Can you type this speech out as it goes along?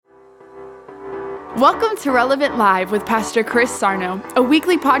Welcome to Relevant Live with Pastor Chris Sarno, a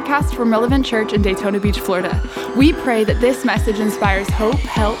weekly podcast from Relevant Church in Daytona Beach, Florida. We pray that this message inspires hope,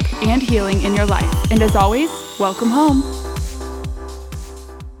 help, and healing in your life. And as always, welcome home.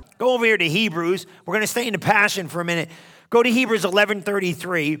 Go over here to Hebrews. We're going to stay in the Passion for a minute. Go to Hebrews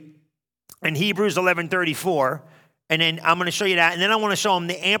 11:33 and Hebrews 11:34. And then I'm going to show you that. And then I want to show them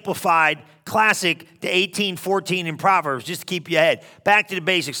the Amplified Classic, the 18:14 in Proverbs, just to keep you ahead. Back to the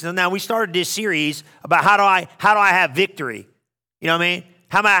basics. So now we started this series about how do I have victory? You know what I mean?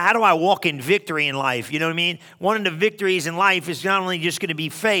 How do I walk in victory in life? You know what I mean? One of the victories in life is not only just going to be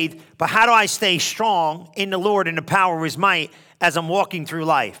faith, but how do I stay strong in the Lord and the power of his might as I'm walking through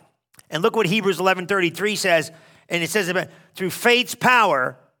life? And look what Hebrews 11:33 says. And it says about through faith's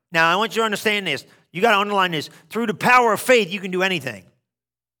power. Now, I want you to understand this. You got to underline this. Through the power of faith, you can do anything.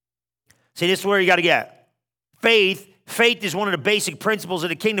 See, this is where you got to get. Faith is one of the basic principles of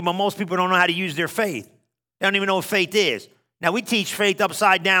the kingdom, but most people don't know how to use their faith. They don't even know what faith is. Now, we teach faith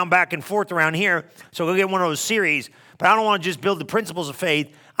upside down, back and forth around here, so we'll get one of those series. But I don't want to just build the principles of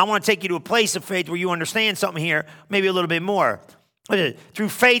faith. I want to take you to a place of faith where you understand something here, maybe a little bit more. Through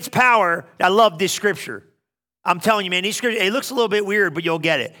faith's power, I love this scripture. I'm telling you, man, this scripture, it looks a little bit weird, but you'll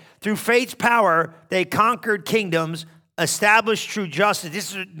get it. Through faith's power, they conquered kingdoms, established true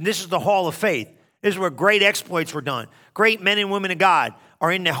justice. This is the hall of faith. This is where great exploits were done. Great men and women of God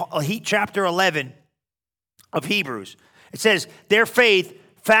are in the chapter 11 of Hebrews. It says, their faith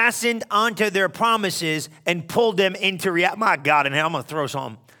fastened onto their promises and pulled them into reality. My God, and I'm going to throw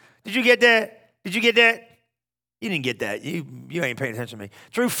something. Did you get that? Did you get that? You didn't get that. You ain't paying attention to me.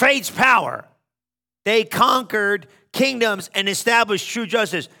 Through faith's power, they conquered kingdoms and established true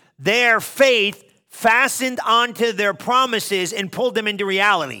justice. Their faith fastened onto their promises and pulled them into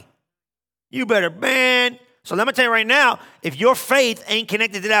reality. You better, man. So let me tell you right now, if your faith ain't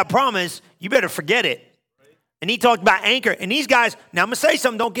connected to that promise, you better forget it. And he talked about anchor. And these guys, now I'm going to say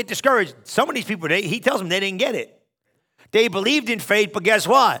something, don't get discouraged. Some of these people, he tells them they didn't get it. They believed in faith, but guess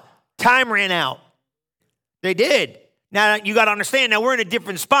what? Time ran out. They did. Now, you got to understand, now we're in a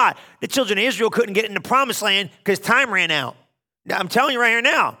different spot. The children of Israel couldn't get in the promised land because time ran out. Now, I'm telling you right here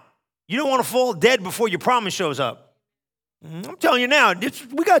now, you don't want to fall dead before your promise shows up. I'm telling you now,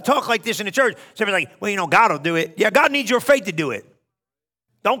 we got to talk like this in the church. Somebody's like, well, you know, God will do it. Yeah, God needs your faith to do it.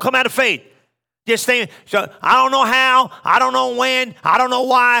 Don't come out of faith. Just saying, so I don't know how, I don't know when, I don't know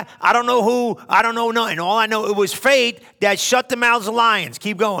why, I don't know who, I don't know nothing. All I know, it was faith that shut the mouths of lions.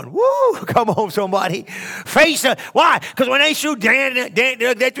 Keep going. Woo, come on, somebody. Faith, why? Because when they shoot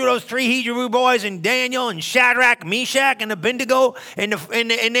they threw those three Hebrew boys and Daniel and Shadrach, Meshach, and Abednego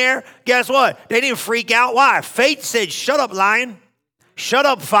in there. Guess what? They didn't freak out. Why? Faith said, shut up, lion. Shut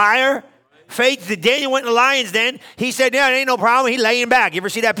up, fire. Faith, Daniel went in the lion's den. He said, yeah, it ain't no problem. He's laying back. You ever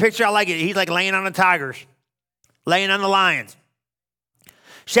see that picture? I like it. He's like laying on the tigers, laying on the lions.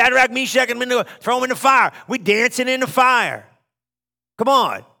 Shadrach, Meshach, and Abednego, throw them in the fire. We dancing in the fire. Come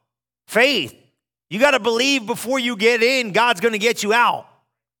on. Faith. You got to believe before you get in, God's going to get you out.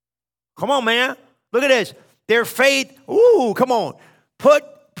 Come on, man. Look at this. Their faith, ooh, come on. Put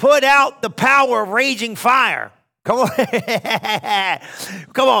out the power of raging fire. Come on.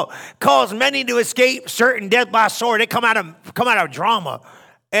 Come on. Cause many to escape certain death by sword. They come out of drama.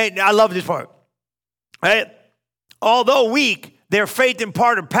 And I love this part. Right? Although weak, their faith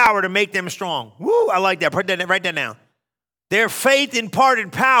imparted power to make them strong. Woo, I like that. Write that down. Their faith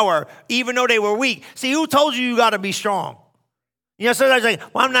imparted power even though they were weak. See, who told you got to be strong? You know, sometimes like,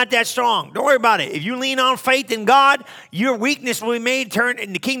 well, I'm not that strong. Don't worry about it. If you lean on faith in God, your weakness will be made turn.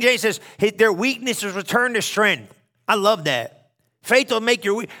 And the King James says, their weakness is returned to strength. I love that. Faith will make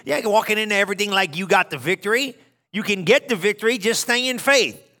your, yeah, walking into everything like you got the victory. You can get the victory, just stay in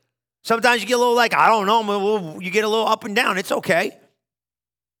faith. Sometimes you get a little like, I don't know, you get a little up and down. It's okay.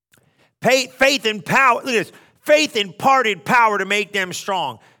 Faith and power, look at this. Faith imparted power to make them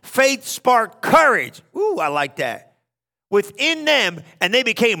strong. Faith sparked courage. Ooh, I like that. Within them, and they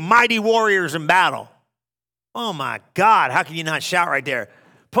became mighty warriors in battle. Oh my God, how can you not shout right there?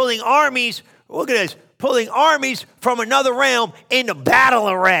 Pulling armies, look at this, pulling armies from another realm into battle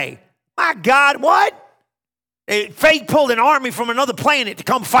array. My God, what? Faith pulled an army from another planet to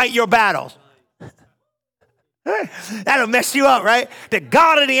come fight your battles. That'll mess you up, right? The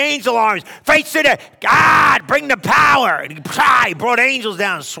God of the angel armies. Faith said there, God, bring the power. And he brought angels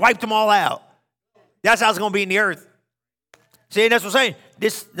down and swiped them all out. That's how it's going to be in the earth. See, that's what I'm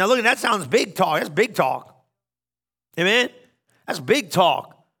saying. Now look, that sounds big talk. That's big talk. Amen? That's big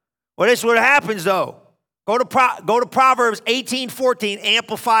talk. Well, this is what happens, though. Go to Proverbs 18:14,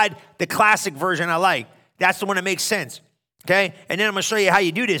 Amplified, the classic version I like. That's the one that makes sense. Okay? And then I'm going to show you how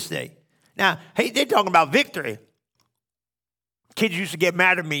you do this thing. Now, hey, they're talking about victory. Kids used to get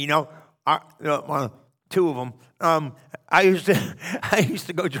mad at me, you know. Two of them. I used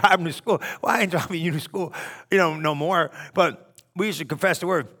to go drive them to school. Well, I ain't driving you to school, no more. But we used to confess the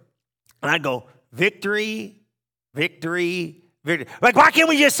word. And I'd go, victory, victory, victory. Like, why can't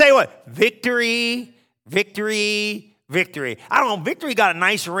we just say what? Victory, victory, victory. I don't know. Victory got a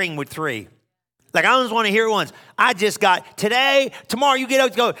nice ring with 3. Like, I just want to hear it once. I just got today, tomorrow you get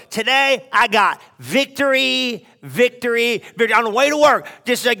out to go, today I got victory, victory, victory. On the way to work,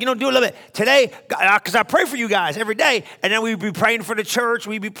 just like, do a little bit. Today, because I pray for you guys every day. And then we'd be praying for the church.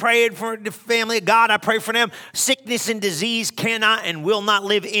 We'd be praying for the family of God. I pray for them. Sickness and disease cannot and will not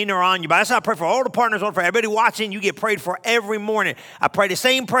live in or on you. But that's how I pray for all the partners, for everybody watching. You get prayed for every morning. I pray the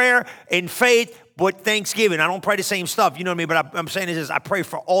same prayer in faith, but Thanksgiving. I don't pray the same stuff, you know what I mean? But I'm saying is I pray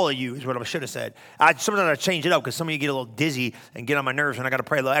for all of you is what I should have said. Sometimes I change it up because some of you get a little dizzy and get on my nerves and I got to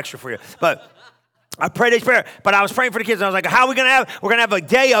pray a little extra for you. But I prayed this prayer, but I was praying for the kids and I was like, how are we going to have? We're going to have a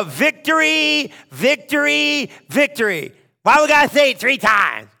day of victory, victory, victory. Why we got to say it 3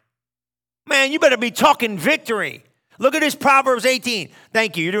 times? Man, you better be talking victory. Look at this Proverbs 18.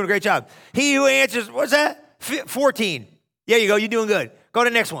 Thank you. You're doing a great job. He who answers, what's that? 14. There you go. You're doing good. Go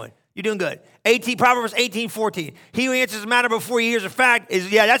to the next one. You're doing good. Proverbs 18:14. He who answers a matter before he hears a fact is,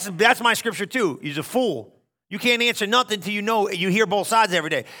 that's my scripture too. He's a fool. You can't answer nothing until you hear both sides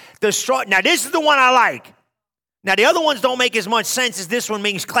every day. Now, this is the one I like. Now, the other ones don't make as much sense as this one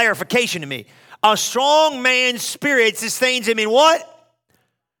makes clarification to me. A strong man's spirit sustains him in what?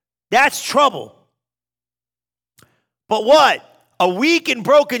 That's trouble. But what? A weak and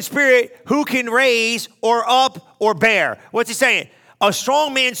broken spirit who can raise or up or bear. What's he saying? A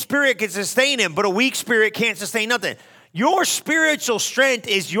strong man's spirit can sustain him, but a weak spirit can't sustain nothing. Your spiritual strength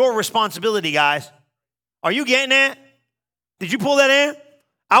is your responsibility, guys. Are you getting that? Did you pull that in?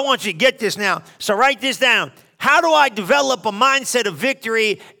 I want you to get this now. So write this down. How do I develop a mindset of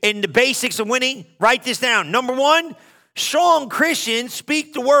victory in the basics of winning? Write this down. Number 1, strong Christians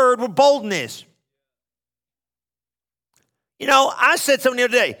speak the word with boldness. I said something the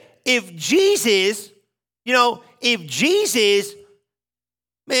other day. If Jesus,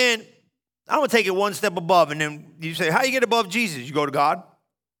 man, I'm going to take it one step above. And then you say, how you get above Jesus? You go to God.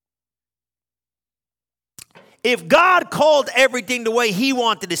 If God called everything the way he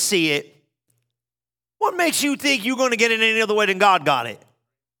wanted to see it, what makes you think you're going to get it any other way than God got it?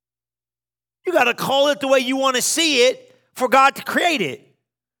 You got to call it the way you want to see it for God to create it.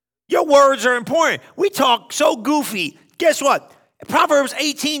 Your words are important. We talk so goofy. Guess what? Proverbs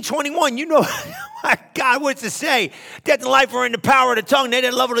 18:21, my God, what's to say? Death and life are in the power of the tongue. They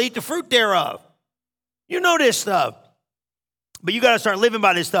that love it will eat the fruit thereof. You know this stuff. But you got to start living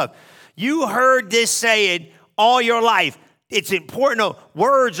by this stuff. You heard this saying all your life. It's important. No,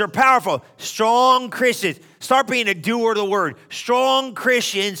 words are powerful. Strong Christians. Start being a doer of the word. Strong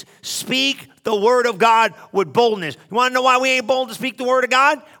Christians speak the word of God with boldness. You want to know why we ain't bold to speak the word of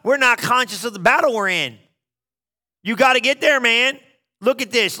God? We're not conscious of the battle we're in. You got to get there, man. Look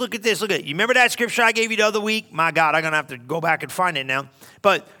at this. Look at this. Look at it. You remember that scripture I gave you the other week? My God, I'm going to have to go back and find it now.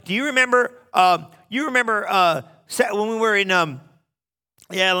 But do you remember, when we were in,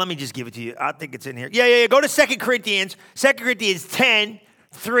 let me just give it to you. I think it's in here. Yeah. Go to 2 Corinthians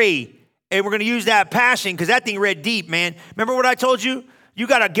 10:3. And we're going to use that passion because that thing read deep, man. Remember what I told you? You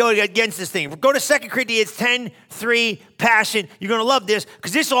got to go against this thing. Go to 2 Corinthians 10:3, passion. You're going to love this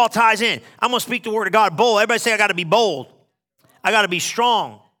because this all ties in. I'm going to speak the word of God bold. Everybody say, I got to be bold. I got to be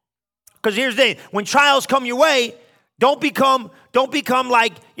strong. Because here's the thing. When trials come your way, don't become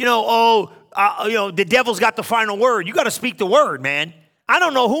like, the devil's got the final word. You got to speak the word, man. I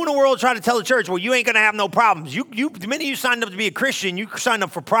don't know who in the world tried to tell the church, well, you ain't going to have no problems. The minute you signed up to be a Christian, you signed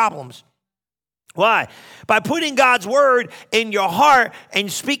up for problems. Why? By putting God's word in your heart and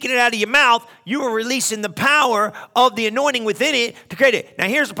speaking it out of your mouth, you are releasing the power of the anointing within it to create it. Now,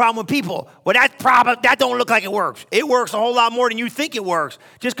 here's the problem with people. Well, that don't look like it works. It works a whole lot more than you think it works.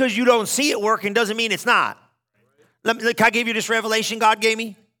 Just because you don't see it working doesn't mean it's not. Can I give you this revelation God gave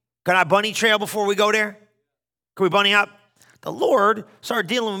me? Can I bunny trail before we go there? Can we bunny up? The Lord started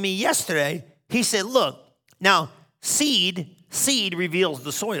dealing with me yesterday. He said, look, now seed reveals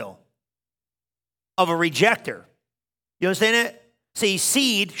the soil of a rejecter. You understand that? See,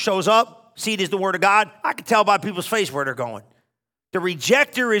 seed shows up. Seed is the word of God. I can tell by people's face where they're going. The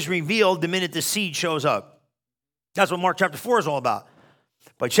rejecter is revealed the minute the seed shows up. That's what Mark chapter 4 is all about.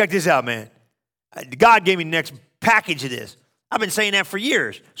 But check this out, man. God gave me the next package of this. I've been saying that for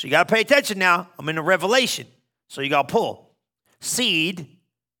years. So you got to pay attention now. I'm in a revelation. So you got to pull. Seed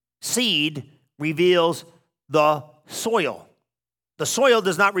reveals the soil. The soil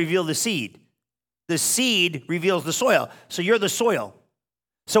does not reveal the seed. The seed reveals the soil. So you're the soil.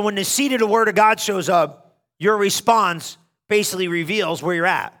 So when the seed of the word of God shows up, your response basically reveals where you're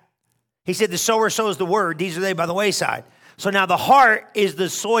at. He said the sower sows the word. These are they by the wayside. So now the heart is the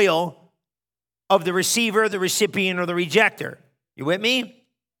soil of the receiver, the recipient, or the rejecter. You with me?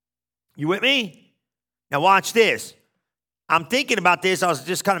 You with me? Now watch this. I'm thinking about this. I was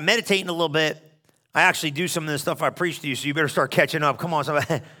just kind of meditating a little bit. I actually do some of the stuff I preach to you, so you better start catching up. Come on, somebody.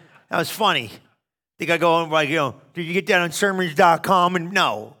 That was funny. I think I go like, did you get that on sermons.com? And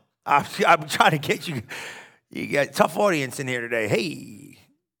no, I'm trying to get you. You got a tough audience in here today. Hey,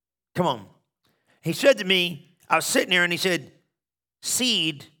 come on. He said to me, I was sitting there and he said,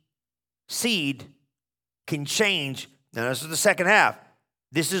 seed can change. Now, this is the second half.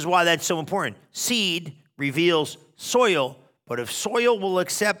 This is why that's so important. Seed reveals soil, but if soil will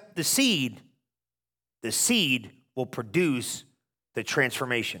accept the seed will produce the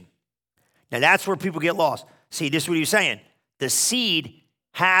transformation. Now, that's where people get lost. See, this is what he was saying. The seed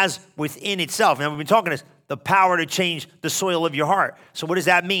has within itself, now we've been talking this, the power to change the soil of your heart. So what does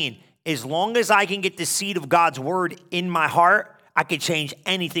that mean? As long as I can get the seed of God's word in my heart, I can change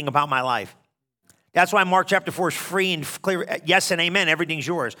anything about my life. That's why Mark chapter 4 is free and clear. Yes and amen. Everything's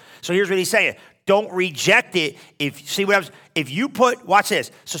yours. So here's what he's saying. Don't reject it. If you put, watch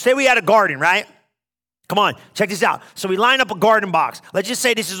this. So say we had a garden, right? Come on, check this out. So we line up a garden box. Let's just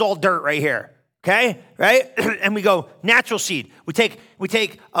say this is all dirt right here. Okay, right? And we go natural seed. We take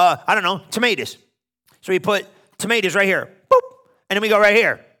I don't know, tomatoes. So we put tomatoes right here. Boop. And then we go right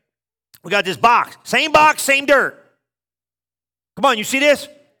here. We got this box, same dirt. Come on, you see this?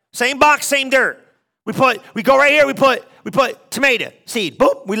 Same box, same dirt. We go right here, we put tomato seed,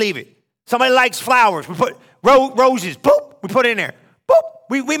 boop, we leave it. Somebody likes flowers, we put roses, boop, we put it in there.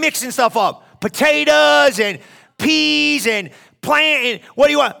 Boop, we mixing stuff up. Potatoes and peas and plant, and what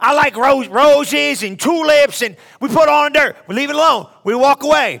do you want? I like roses and tulips, and we put on dirt. We leave it alone. We walk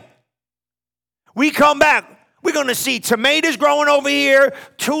away. We come back. We're going to see tomatoes growing over here,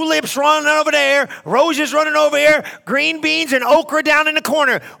 tulips running over there, roses running over here, green beans and okra down in the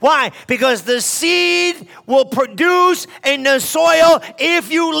corner. Why? Because the seed will produce in the soil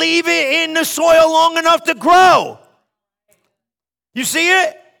if you leave it in the soil long enough to grow. You see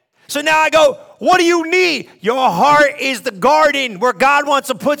it? So now I go, what do you need? Your heart is the garden where God wants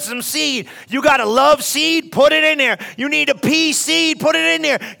to put some seed. You got a love seed, put it in there. You need a peace seed, put it in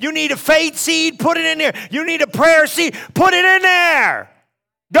there. You need a faith seed, put it in there. You need a prayer seed, put it in there.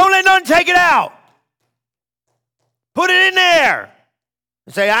 Don't let nothing take it out. Put it in there.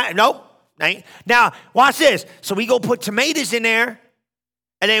 Say, nope. Now, watch this. So we go put tomatoes in there,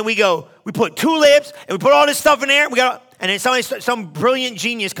 and then we put tulips, and we put all this stuff in there. And then some brilliant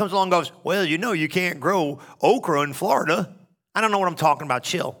genius comes along and goes, well, you can't grow okra in Florida. I don't know what I'm talking about.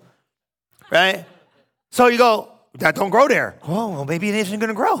 Chill. Right? So you go, that don't grow there. Oh, well, maybe it isn't going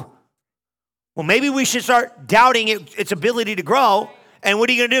to grow. Well, maybe we should start doubting its ability to grow. And what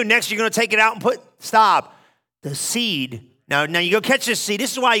are you going to do? Next, you're going to take it out and stop. The seed. Now you go catch this seed.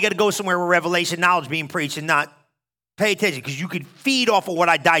 This is why you got to go somewhere where revelation knowledge being preached and not pay attention, because you could feed off of what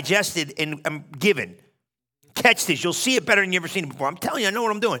I digested and am given. Catch this. You'll see it better than you've ever seen it before. I'm telling you, I know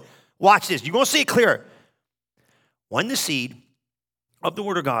what I'm doing. Watch this. You're going to see it clearer. When the seed of the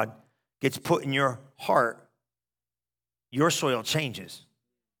Word of God gets put in your heart, your soil changes.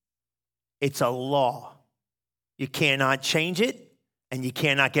 It's a law. You cannot change it, and you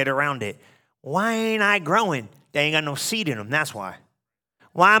cannot get around it. Why ain't I growing? They ain't got no seed in them. That's why.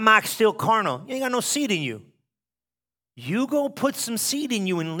 Why am I still carnal? You ain't got no seed in you. You go put some seed in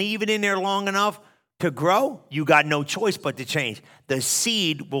you and leave it in there long enough to grow, you got no choice but to change. The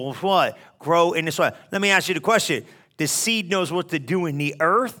seed will what? Grow in the soil. Let me ask you the question. The seed knows what to do in the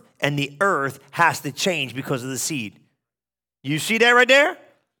earth, and the earth has to change because of the seed. You see that right there?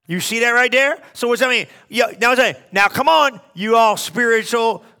 You see that right there? So what's that mean? Now come on, you all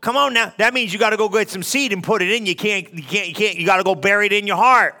spiritual. Come on now. That means you got to go get some seed and put it in. You can't. You got to go bury it in your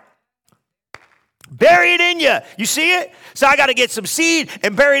heart. Bury it in you. You see it? So I got to get some seed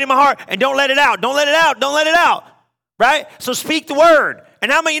and bury it in my heart, and don't let it out. Don't let it out. Don't let it out. Right? So speak the word. And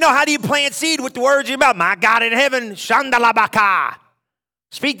how many how do you plant seed with the words in your mouth? My God in heaven, Shandalabaka.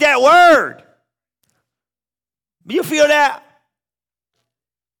 Speak that word. You feel that?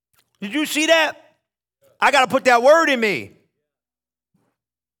 Did you see that? I got to put that word in me.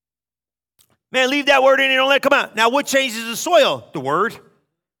 Man, leave that word in and don't let it come out. Now, what changes the soil? The word.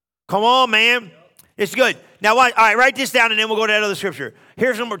 Come on, man. It's good. Now, all right, write this down, and then we'll go to that other scripture.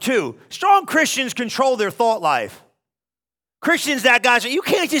 Here's number 2. Strong Christians control their thought life. Christians, that guys, you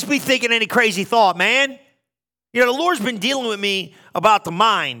can't just be thinking any crazy thought, man. You know, the Lord's been dealing with me about the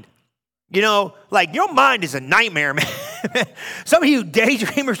mind. You know, like your mind is a nightmare, man. Some of you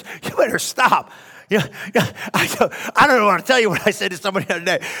daydreamers, you better stop. You know, I don't want to tell you what I said to somebody the other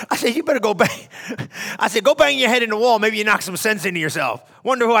day. I said, you better go bang. I said, go bang your head in the wall. Maybe you knock some sense into yourself.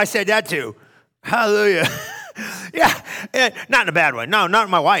 Wonder who I said that to. Hallelujah. Yeah, not in a bad way. No, not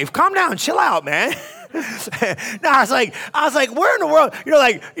my wife. Calm down, chill out, man. No, I was like, where in the world? You know,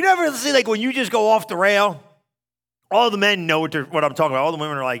 like, you never see, like, when you just go off the rail, all the men know what I'm talking about. All the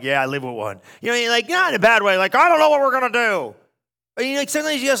women are like, yeah, I live with one. You know, you're like, not in a bad way. Like, I don't know what we're going to do. I mean, like,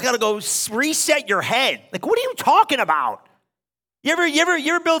 sometimes you just got to go reset your head. Like, what are you talking about? You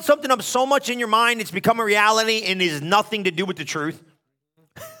ever build something up so much in your mind it's become a reality and is nothing to do with the truth?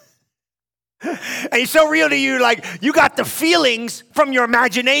 And it's so real to you, like, you got the feelings from your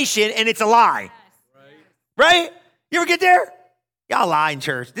imagination and it's a lie. Right? You ever get there? Y'all lie in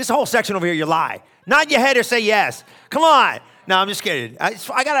church. This whole section over here, you lie. Nod your head or say yes. Come on. No, I'm just kidding. I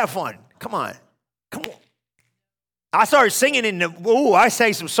got to have fun. Come on. I started singing I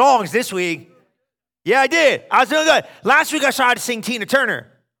sang some songs this week. Yeah, I did. I was doing good. Last week I started to sing Tina Turner.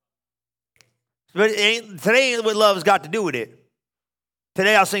 But today ain't what love's got to do with it.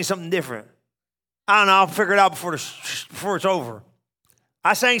 Today I'll sing something different. I don't know. I'll figure it out before it's over.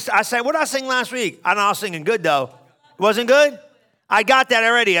 I sang, what did I sing last week? I don't know. I was singing good, though. It wasn't good? I got that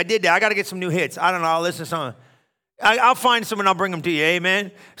already. I did that. I got to get some new hits. I don't know. I'll listen to some. I'll find some and I'll bring them to you.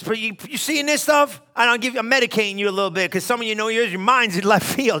 Amen. So you seeing this stuff? I'm medicating you a little bit because some of you know your mind's in left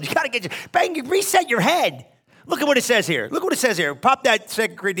field. You got to reset your head. Look at what it says here. Look what it says here. Pop that 2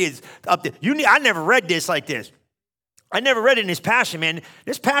 Corinthians up there. I never read this like this. I never read it in this Passion, man.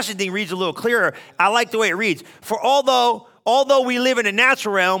 This Passion thing reads a little clearer. I like the way it reads. For although we live in a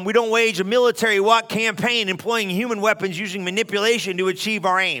natural realm, we don't wage a military campaign employing human weapons using manipulation to achieve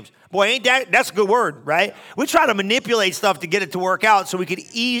our aims. Boy, that's a good word, right? We try to manipulate stuff to get it to work out so we could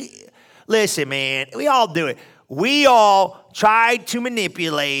Listen, man, we all do it. We all try to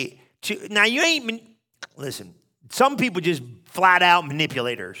manipulate. Now, listen, some people just flat out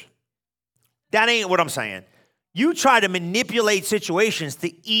manipulators. That ain't what I'm saying. You try to manipulate situations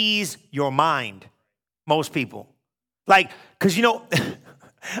to ease your mind. Most people. Like, because, you know,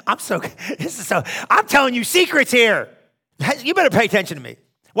 I'm telling you secrets here. You better pay attention to me.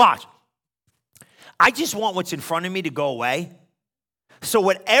 Watch. I just want what's in front of me to go away. So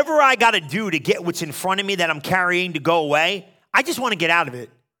whatever I got to do to get what's in front of me that I'm carrying to go away, I just want to get out of it.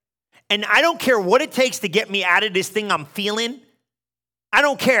 And I don't care what it takes to get me out of this thing I'm feeling. I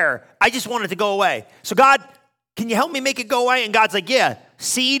don't care. I just want it to go away. So God, can you help me make it go away? And God's like, yeah,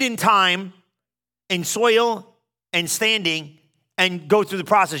 seed and time and soil and standing and go through the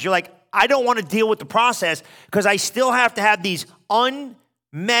process. You're like, I don't want to deal with the process because I still have to have these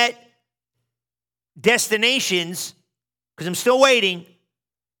unmet destinations because I'm still waiting.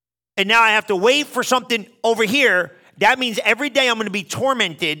 And now I have to wait for something over here. That means every day I'm going to be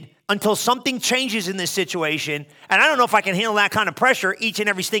tormented until something changes in this situation. And I don't know if I can handle that kind of pressure each and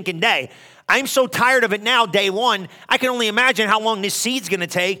every stinking day. I'm so tired of it now, day one. I can only imagine how long this seed's going to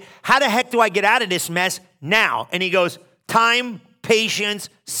take. How the heck do I get out of this mess now? And he goes, time, patience,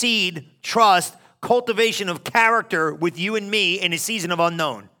 seed, trust, cultivation of character with you and me in a season of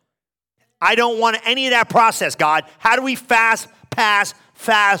unknown. I don't want any of that process, God. How do we fast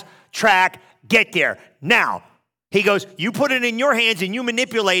track, get there? Now, he goes, you put it in your hands and you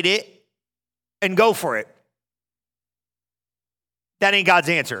manipulate it and go for it. That ain't God's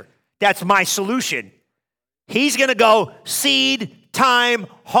answer. That's my solution. He's going to go seed, time,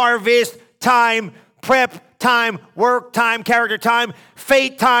 harvest, time, prep, time, work, time, character, time,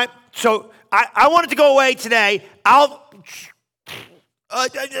 faith, time. So I want it to go away today. How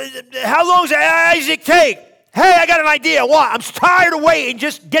long does Isaac take? Hey, I got an idea. What? I'm tired of waiting.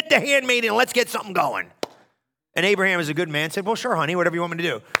 Just get the handmaiden and let's get something going. And Abraham is a good man. Said, well, sure, honey, whatever you want me to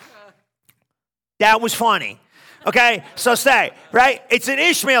do. That was funny. Okay, so stay, right? It's an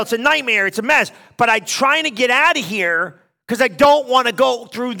Ishmael. It's a nightmare. It's a mess. But I'm trying to get out of here because I don't want to go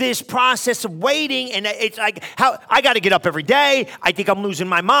through this process of waiting. And it's like, how I got to get up every day. I think I'm losing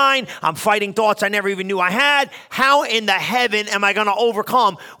my mind. I'm fighting thoughts I never even knew I had. How in the heaven am I going to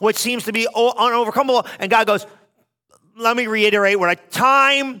overcome what seems to be unovercomable? And God goes, let me reiterate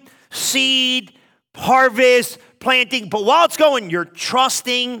time, seed, harvest, planting. But while it's going, you're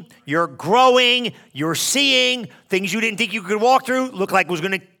trusting, you're growing, you're seeing things you didn't think you could walk through, look like it was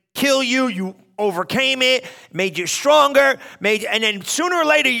going to kill you. You overcame it, made you stronger, and then sooner or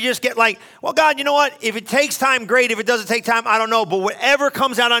later you just get like, well, God, you know what? If it takes time, great. If it doesn't take time, I don't know. But whatever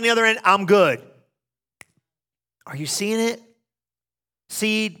comes out on the other end, I'm good. Are you seeing it?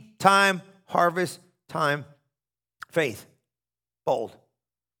 Seed, time, harvest, time, Faith. Bold.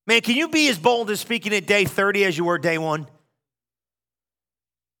 Man, can you be as bold as speaking at day 30 as you were day 1?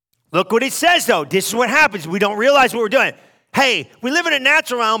 Look what it says, though. This is what happens. We don't realize what we're doing. Hey, we live in a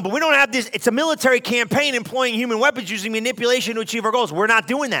natural realm, but we don't have this. It's a military campaign employing human weapons using manipulation to achieve our goals. We're not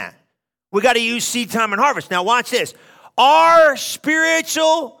doing that. We got to use seed time and harvest. Now, watch this. Our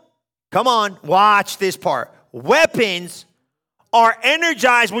spiritual, come on, watch this part. Weapons are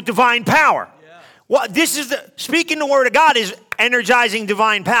energized with divine power. Yeah. Well, speaking the word of God is energizing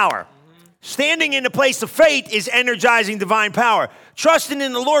divine power. Standing in the place of faith is energizing divine power. Trusting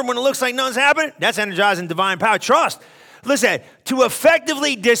in the Lord when it looks like nothing's happening, that's energizing divine power. Trust. Listen, to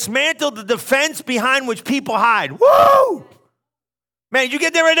effectively dismantle the defense behind which people hide. Woo! Man, did you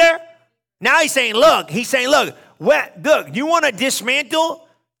get that right there? Now he's saying, look, you want to dismantle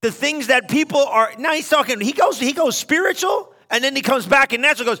the things that people are, now he's talking, he goes spiritual, and then he comes back and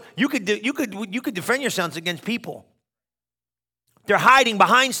natural, goes, you could defend yourselves against people. They're hiding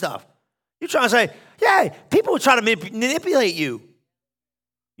behind stuff. You're trying to say, yeah, people will try to manipulate you.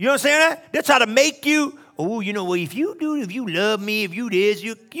 You understand that? They'll try to make you, well, if you love me, if you this,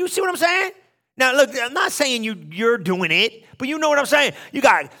 you see what I'm saying? Now, look, I'm not saying you're doing it, but you know what I'm saying. You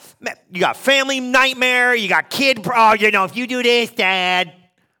got family nightmare, you got kid, if you do this, Dad.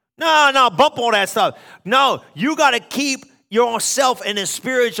 No, bump all that stuff. No, you got to keep yourself in a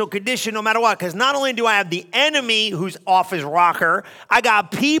spiritual condition no matter what. Because not only do I have the enemy who's off his rocker, I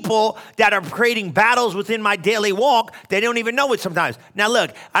got people that are creating battles within my daily walk. They don't even know it sometimes. Now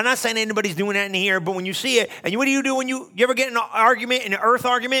look, I'm not saying anybody's doing that in here, but when you see it, and what do you do when you ever get in an argument, in an earth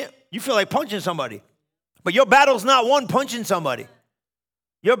argument? You feel like punching somebody. But your battle's not one punching somebody.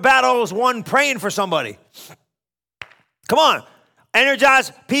 Your battle is one praying for somebody. Come on.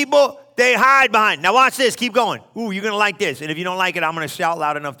 Energize people. They hide behind. Now watch this. Keep going. Ooh, you're going to like this. And if you don't like it, I'm going to shout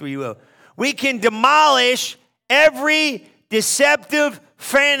loud enough for you will. We can demolish every deceptive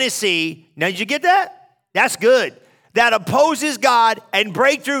fantasy. Now, did you get that? That's good. That opposes God and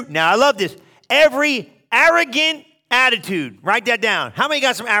breakthrough. Now, I love this. Every arrogant attitude. Write that down. How many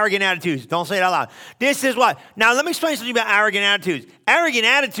got some arrogant attitudes? Don't say it out loud. This is what. Now, let me explain something about arrogant attitudes. Arrogant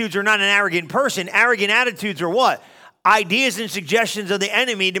attitudes are not an arrogant person. Arrogant attitudes are what? Ideas and suggestions of the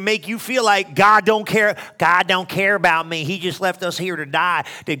enemy to make you feel like God don't care. God don't care about me. He just left us here to die.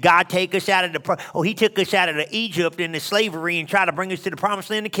 Did God take us out of he took us out of Egypt into slavery and tried to bring us to the promised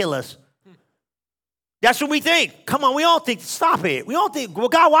land to kill us. That's what we think. Come on, we all think, stop it. We all think, well,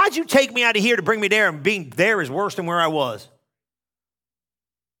 God, why'd you take me out of here to bring me there? And being there is worse than where I was.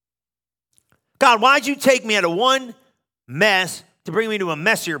 God, why'd you take me out of one mess to bring me to a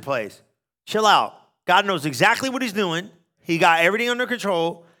messier place? Chill out. God knows exactly what he's doing. He got everything under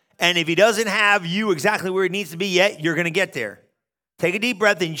control. And if he doesn't have you exactly where it needs to be yet, you're going to get there. Take a deep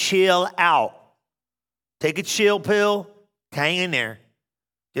breath and chill out. Take a chill pill. Hang in there.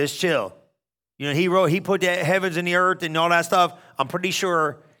 Just chill. He put the heavens and the earth and all that stuff. I'm pretty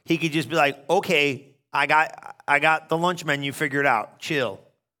sure he could just be like, okay, I got the lunch menu figured out. Chill.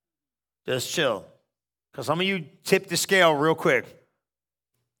 Just chill. Because some of you tip the scale real quick.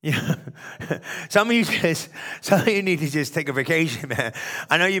 Yeah. Some of you need to just take a vacation, man.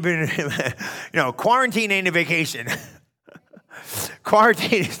 I know you've been, quarantine ain't a vacation.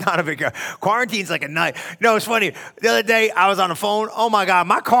 Quarantine is not a vacation. Quarantine's like a night. It's funny. The other day I was on the phone. Oh my God,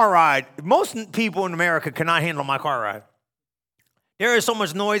 my car ride. Most people in America cannot handle my car ride. There is so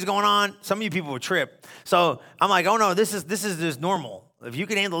much noise going on. Some of you people will trip. So I'm like, oh no, this is just normal. If you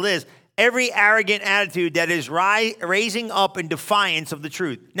can handle this. Every arrogant attitude that is raising up in defiance of the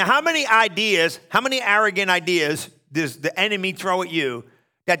truth. Now, how many arrogant ideas does the enemy throw at you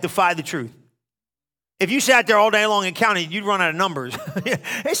that defy the truth? If you sat there all day long and counted, you'd run out of numbers.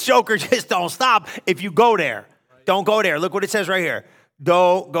 This joker just don't stop if you go there. Don't go there. Look what it says right here.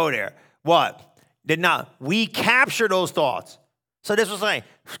 Don't go there. What? We capture those thoughts. So this was saying,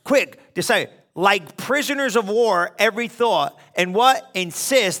 quick to say, like prisoners of war, every thought, and what?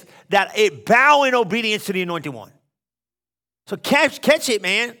 Insist that it bow in obedience to the Anointed One. So catch it,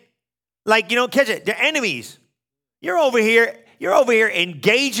 man. Catch it. They're enemies. You're over here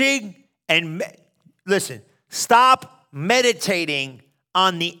engaging and listen, stop meditating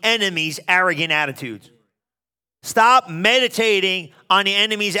on the enemy's arrogant attitudes. Stop meditating on the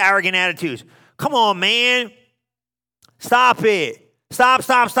enemy's arrogant attitudes. Come on, man. Stop it. Stop.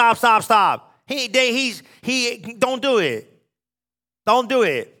 Don't do it. Don't do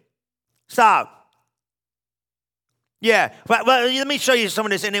it. Stop. Yeah, well, let me show you some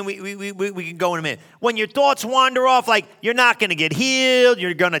of this, and then we can go in a minute. When your thoughts wander off, like you're not going to get healed,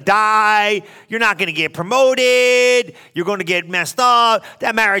 you're going to die, you're not going to get promoted, you're going to get messed up,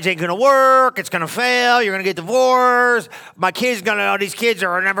 that marriage ain't going to work, it's going to fail, you're going to get divorced, these kids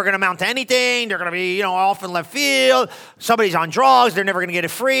are never going to amount to anything, they're going to be, off in left field, somebody's on drugs, they're never going to get it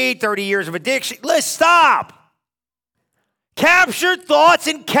free, 30 years of addiction. Let's stop. Capture thoughts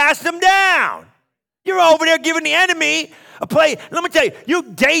and cast them down. You're over there giving the enemy a play. Let me tell you, you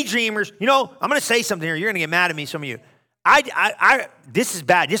daydreamers, I'm going to say something here. You're going to get mad at me, some of you. This is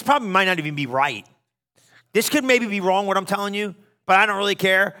bad. This probably might not even be right. This could maybe be wrong, what I'm telling you, but I don't really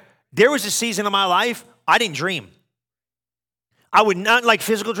care. There was a season of my life, I didn't dream. I would not, like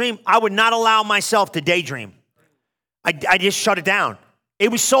physical dream, I would not allow myself to daydream. I just shut it down.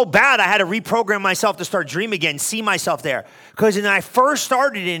 It was so bad, I had to reprogram myself to start dreaming again, see myself there. Because when I first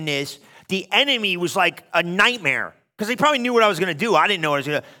started in this, the enemy was like a nightmare because he probably knew what I was going to do. I didn't know what I was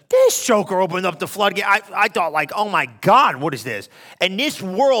going to do. This joker opened up the floodgate. I thought like, oh my God, what is this? And this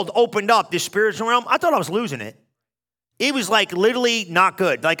world opened up, this spiritual realm. I thought I was losing it. It was like literally not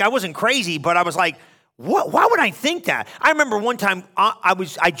good. Like I wasn't crazy, but I was like, what? Why would I think that? I remember one time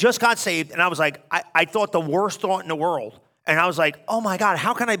I just got saved and I was like, I thought the worst thought in the world. And I was like, oh my God,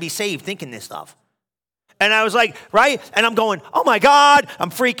 how can I be saved thinking this stuff? And I was like, right? And I'm going, oh my God,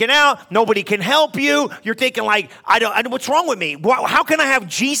 I'm freaking out. Nobody can help you. You're thinking like, what's wrong with me? How can I have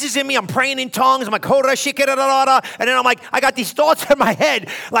Jesus in me? I'm praying in tongues. I'm like, and then I'm like, I got these thoughts in my head.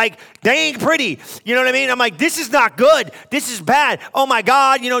 Like, they ain't pretty. You know what I mean? I'm like, this is not good. This is bad. Oh my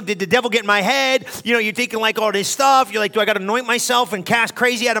God, did the devil get in my head? You're thinking like all this stuff. You're like, do I got to anoint myself and cast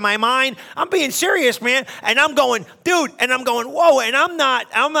crazy out of my mind? I'm being serious, man. And I'm going, dude, and I'm going, whoa. And I'm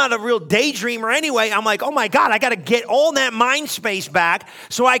not a real daydreamer anyway. I'm like, oh my God, I got to get all that mind space back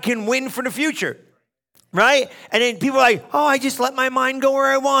so I can win for the future, right? And then people are like, oh, I just let my mind go where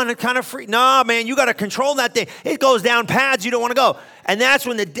I want. It's kind of free. No, man, you got to control that thing. It goes down paths you don't want to go. And that's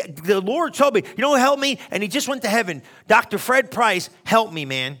when the Lord told me, who helped me? And he just went to heaven. Dr. Fred Price helped me,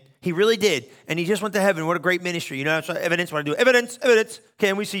 man. He really did. And he just went to heaven. What a great ministry. That's what evidence, what I do. Evidence.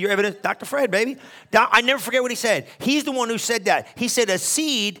 Can we see your evidence? Dr. Fred, baby. I never forget what he said. He's the one who said that. He said a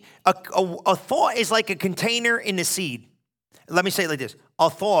seed, a thought is like a container in a seed. Let me say it like this. A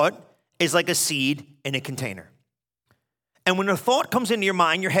thought is like a seed in a container. And when a thought comes into your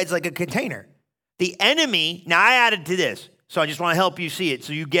mind, your head's like a container. The enemy, now I added to this. So I just want to help you see it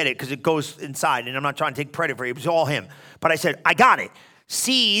so you get it because it goes inside. And I'm not trying to take credit for it. It was all him. But I said, I got it.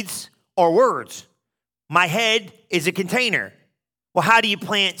 Seeds are words. My head is a container. Well, how do you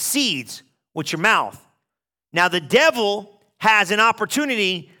plant seeds? With your mouth. Now, the devil has an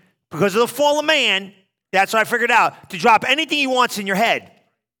opportunity because of the fall of man, that's what I figured out, to drop anything he wants in your head.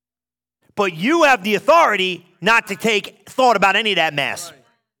 But you have the authority not to take thought about any of that mess.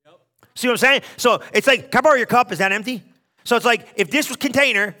 See what I'm saying? So it's like, can I borrow your cup? Is that empty? So it's like, if this was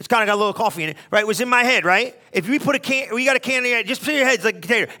container, it's kind of got a little coffee in it, right? It was in my head, right? If we put we got a can in there, just put your head, it's like a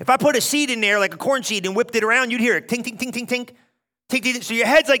container. If I put a seed in there, like a corn seed, and whipped it around, you'd hear it, ting, ting, ting, ting, ting. Ting, ting, ting. So your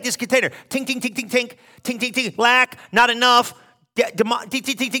head's like this container. Ting, ting, ting, ting, ting, ting, ting, ting. Lack, not enough. Ting, ting,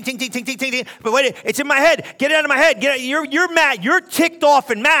 ting, ting, ting, ting, ting, ting, ting. But wait, it's in my head. Get it out of my head. You're mad. You're ticked off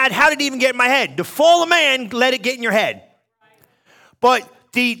and mad. How did it even get in my head? The fall of man let it get in your head. But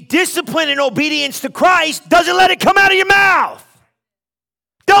the discipline and obedience to Christ doesn't let it come out of your mouth.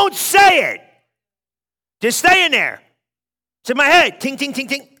 Don't say it. Just stay in there. It's in my head. Ting, ting, ting,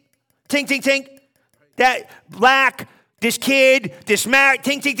 ting. Ting, ting, ting. That lack, this kid, this marriage,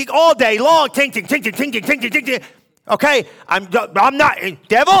 ting, ting, ting, all day long. Ting, ting, ting, ting, ting, ting, ting, ting, ting, ting. Okay, I'm not,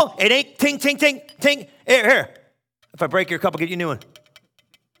 devil, it ain't ting, ting, ting, ting. Here. If I break your cup, I'll get you a new one.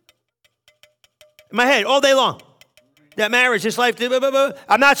 In my head, all day long. That marriage, this life, blah, blah, blah.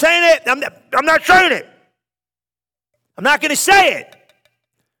 I'm not saying it. I'm not saying it. I'm not going to say it.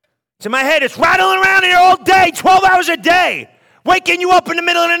 It's in my head. It's rattling around here all day, 12 hours a day, waking you up in the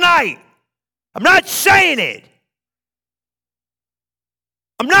middle of the night. I'm not saying it.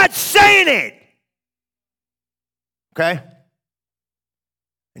 I'm not saying it. Okay?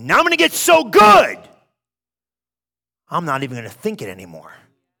 And now I'm going to get so good, I'm not even going to think it anymore.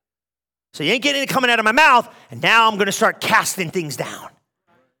 So you ain't getting it coming out of my mouth, and now I'm going to start casting things down.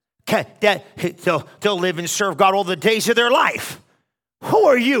 Okay, they'll live and serve God all the days of their life. Who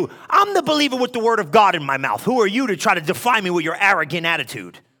are you? I'm the believer with the word of God in my mouth. Who are you to try to define me with your arrogant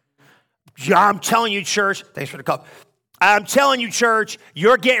attitude? I'm telling you, church, thanks for the cup. I'm telling you, church,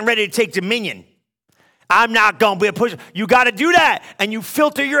 you're getting ready to take dominion. I'm not going to be a pusher. You got to do that, and you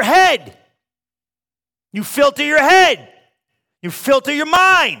filter your head. You filter your head. You filter your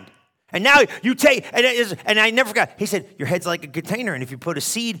mind. And now you take, and I never forgot, he said, your head's like a container, and if you put a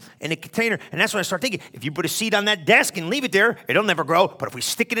seed in a container, and that's what I started thinking, if you put a seed on that desk and leave it there, it'll never grow, but if we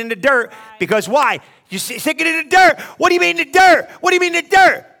stick it in the dirt, because why? You stick it in the dirt. What do you mean the dirt? What do you mean the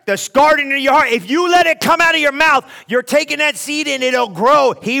dirt? The garden in your heart. If you let it come out of your mouth, you're taking that seed and it'll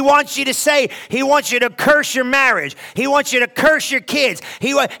grow. He wants you to say, he wants you to curse your marriage. He wants you to curse your kids.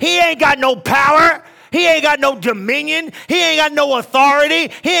 He ain't got no power. He ain't got no dominion. He ain't got no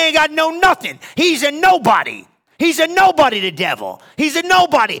authority. He ain't got no nothing. He's a nobody. He's a nobody, the devil. He's a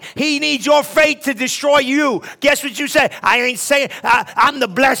nobody. He needs your faith to destroy you. Guess what you say? I ain't saying, I'm the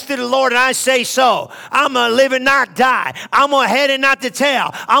blessed of the Lord, and I say so. I'm a live and not die. I'm a head and not the tail.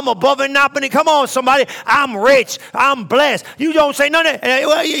 I'm above and not beneath. Come on, somebody. I'm rich. I'm blessed. You don't say nothing.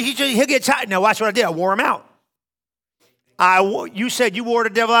 Well, he'll get tired. Now, watch what I did. I wore him out. You said you wore the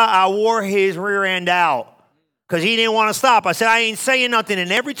devil out. I wore his rear end out because he didn't want to stop. I said, I ain't saying nothing.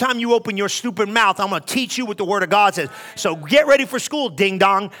 And every time you open your stupid mouth, I'm going to teach you what the word of God says. So get ready for school, ding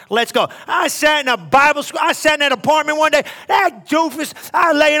dong. Let's go. I sat in a Bible school. I sat in that apartment one day. That doofus.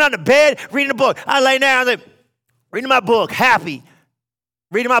 I laying on the bed reading a book. I lay down reading my book, happy.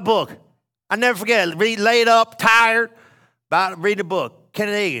 Reading my book. I never forget. Laid up, tired, about reading the book.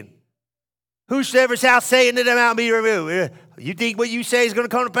 Kenneth Hagin. Whosoever shall say unto the mountain be removed. You think what you say is going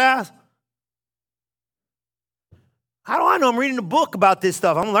to come to pass? How do I know? I'm reading a book about this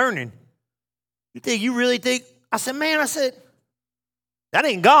stuff. I'm learning. You really think? I said, that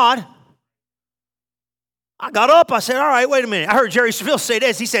ain't God. I got up. I said, all right, wait a minute. I heard Jerry Seville say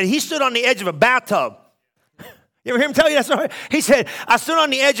this. He said he stood on the edge of a bathtub. You ever hear him tell you that story? He said, I stood on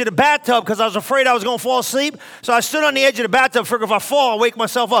the edge of the bathtub because I was afraid I was going to fall asleep. So I stood on the edge of the bathtub, figured if I fall, I'll wake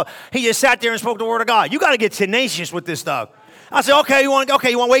myself up. He just sat there and spoke the word of God. You got to get tenacious with this stuff. I said, okay, you want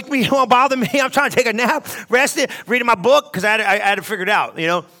to wake me? You want to bother me? I'm trying to take a nap, rest it, reading my book because I had to figure it out, you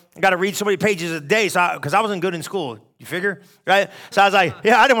know. I got to read so many pages a day because I wasn't good in school. You figure, right? So I was like,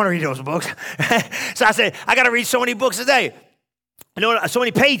 yeah, I didn't want to read those books. So I said, I got to read so many books a day. You know, so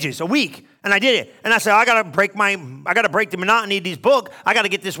many pages a week, and I did it. And I said, I got to break the monotony of these books. I got to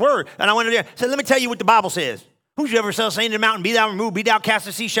get this word. And I went in there. I said, let me tell you what the Bible says. Who's you ever saying to the mountain, be thou removed, be thou cast to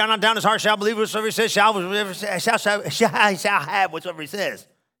the sea, shall not down his heart, shall believe whatsoever he says, shall have whatsoever he says.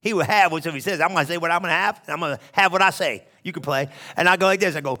 He will have whatsoever he says. I'm going to say what I'm going to have, and I'm going to have what I say. You can play. And I go like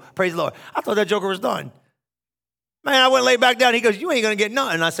this. I go, praise the Lord. I thought that joker was done. Man, I went and laid back down. He goes, you ain't going to get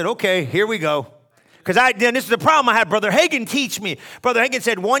nothing. And I said, okay, here we go. Because then this is the problem I had. Brother Hagin teach me. Brother Hagin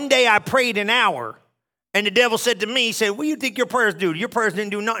said, one day I prayed an hour. And the devil said to me, he said, what do you think your prayers do? Your prayers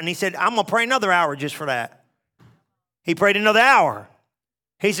didn't do nothing. He said, I'm going to pray another hour just for that. He prayed another hour.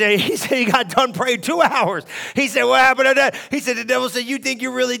 He said he got done praying 2 hours. He said, what happened to that? He said, the devil said, you think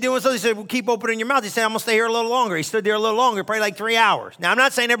you're really doing something? He said, well, keep opening your mouth. He said, I'm going to stay here a little longer. He stood there a little longer, prayed like 3 hours. Now, I'm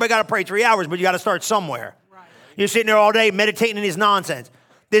not saying everybody got to pray 3 hours, but you got to start somewhere. Right. You're sitting there all day meditating in his nonsense.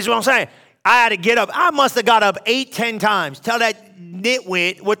 This is what I'm saying. I had to get up. I must have got up 8, 10 times. Tell that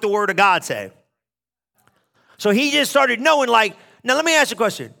nitwit what the word of God said. So he just started knowing, like, now let me ask you a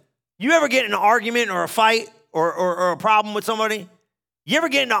question. You ever get in an argument or a fight or a problem with somebody? You ever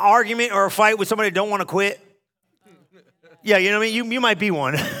get in an argument or a fight with somebody that don't want to quit? Yeah, you know what I mean? You might be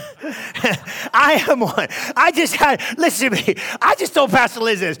one. I am one. Listen to me. I just told Pastor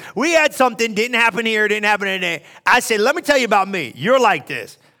Liz this. We had something, didn't happen here, didn't happen there. I said, let me tell you about me. You're like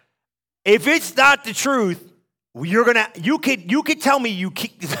this. If it's not the truth, you could tell me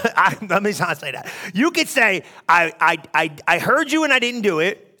let me not say that. You could say, I heard you and I didn't do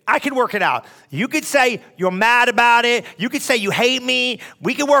it. I could work it out. You could say you're mad about it. You could say you hate me.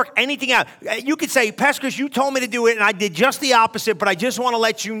 We could work anything out. You could say, Pastor Chris, you told me to do it and I did just the opposite, but I just want to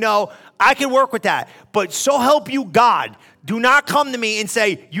let you know I can work with that. But so help you God. Do not come to me and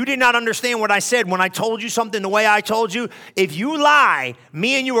say, you did not understand what I said when I told you something the way I told you. If you lie,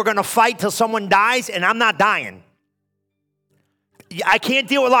 me and you are going to fight till someone dies, and I'm not dying. I can't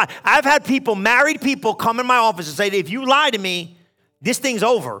deal with lying. I've had married people come in my office and say, if you lie to me, this thing's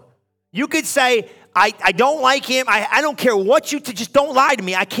over. You could say, I don't like him. I don't care what just don't lie to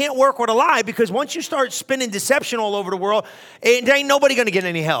me. I can't work with a lie because once you start spinning deception all over the world, there ain't nobody going to get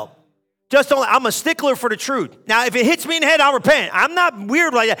any help. I'm a stickler for the truth. Now, if it hits me in the head, I'll repent. I'm not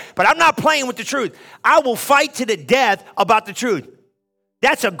weird like that, but I'm not playing with the truth. I will fight to the death about the truth.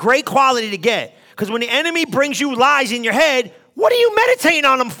 That's a great quality to get. Because when the enemy brings you lies in your head, what are you meditating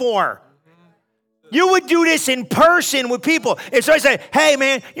on them for? You would do this in person with people. If somebody say, hey,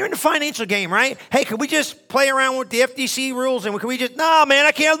 man, you're in the financial game, right? Hey, can we just play around with the FTC rules? And can we just, no, man,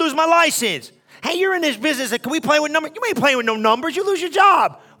 I can't lose my license. Hey, you're in this business. Can we play with numbers? You ain't playing with no numbers. You lose your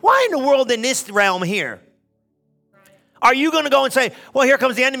job. Why in the world in this realm here? Are you going to go and say, well, here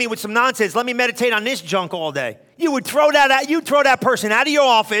comes the enemy with some nonsense. Let me meditate on this junk all day. You would throw that out. You'd throw that person out of your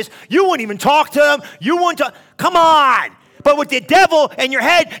office. You wouldn't even talk to them. You wouldn't talk. Come on. But with the devil in your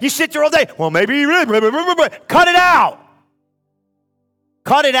head, you sit there all day. Well, maybe. Cut it out.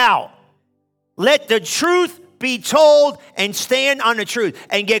 Cut it out. Let the truth be told and stand on the truth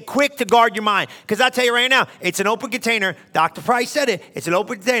and get quick to guard your mind. Because I tell you right now, it's an open container. Dr. Price said it. It's an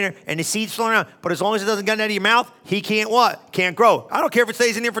open container and the seed's flowing out. But as long as it doesn't get out of your mouth, he can't what? Can't grow. I don't care if it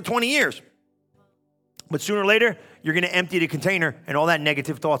stays in there for 20 years. But sooner or later, you're going to empty the container and all that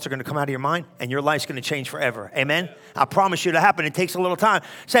negative thoughts are going to come out of your mind and your life's going to change forever. Amen? I promise you it'll happen. It takes a little time.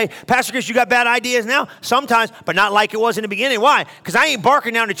 Say, Pastor Chris, you got bad ideas now? Sometimes, but not like it was in the beginning. Why? Because I ain't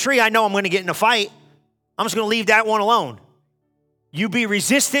barking down the tree. I know I'm going to get in a fight. I'm just going to leave that one alone. You be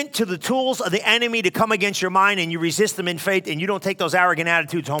resistant to the tools of the enemy to come against your mind, and you resist them in faith, and you don't take those arrogant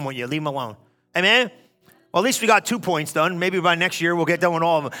attitudes home with you. Leave them alone. Amen? Well, at least we got 2 points done. Maybe by next year we'll get done with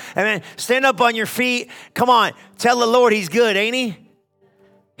all of them. Amen? Stand up on your feet. Come on. Tell the Lord he's good, ain't he?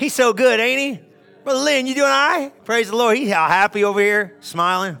 He's so good, ain't he? Brother Lynn, you doing all right? Praise the Lord. He's all happy over here,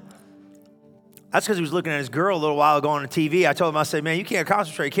 smiling. That's because he was looking at his girl a little while ago on the TV. I told him, I said, man, you can't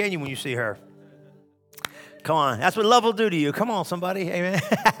concentrate, can you, when you see her? Come on. That's what love will do to you. Come on, somebody. Amen.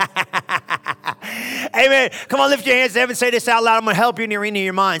 Amen. Come on, lift your hands to heaven. Say this out loud. I'm going to help you in the arena of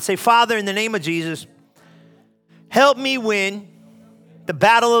your mind. Say, Father, in the name of Jesus, help me win the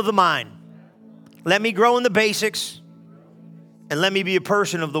battle of the mind. Let me grow in the basics and let me be a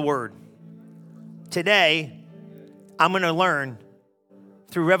person of the word. Today, I'm going to learn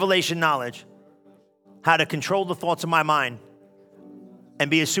through revelation knowledge how to control the thoughts of my mind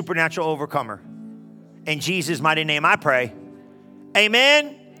and be a supernatural overcomer. In Jesus' mighty name I pray.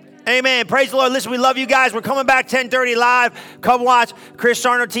 Amen. Amen. Praise the Lord. Listen, we love you guys. We're coming back 10:30 live. Come watch Chris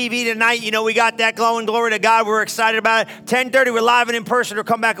Sarno TV tonight. You know, we got that glowing glory to God. We're excited about it. 10:30, we're live and in person, or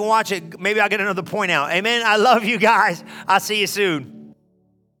come back and watch it. Maybe I'll get another point out. Amen. I love you guys. I'll see you soon.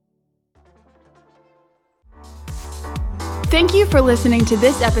 Thank you for listening to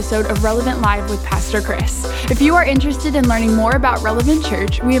this episode of Relevant Live with Pastor Chris. If you are interested in learning more about Relevant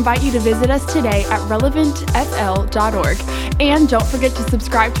Church, we invite you to visit us today at relevantfl.org. And don't forget to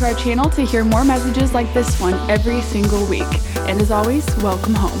subscribe to our channel to hear more messages like this one every single week. And as always,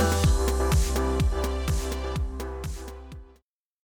 welcome home.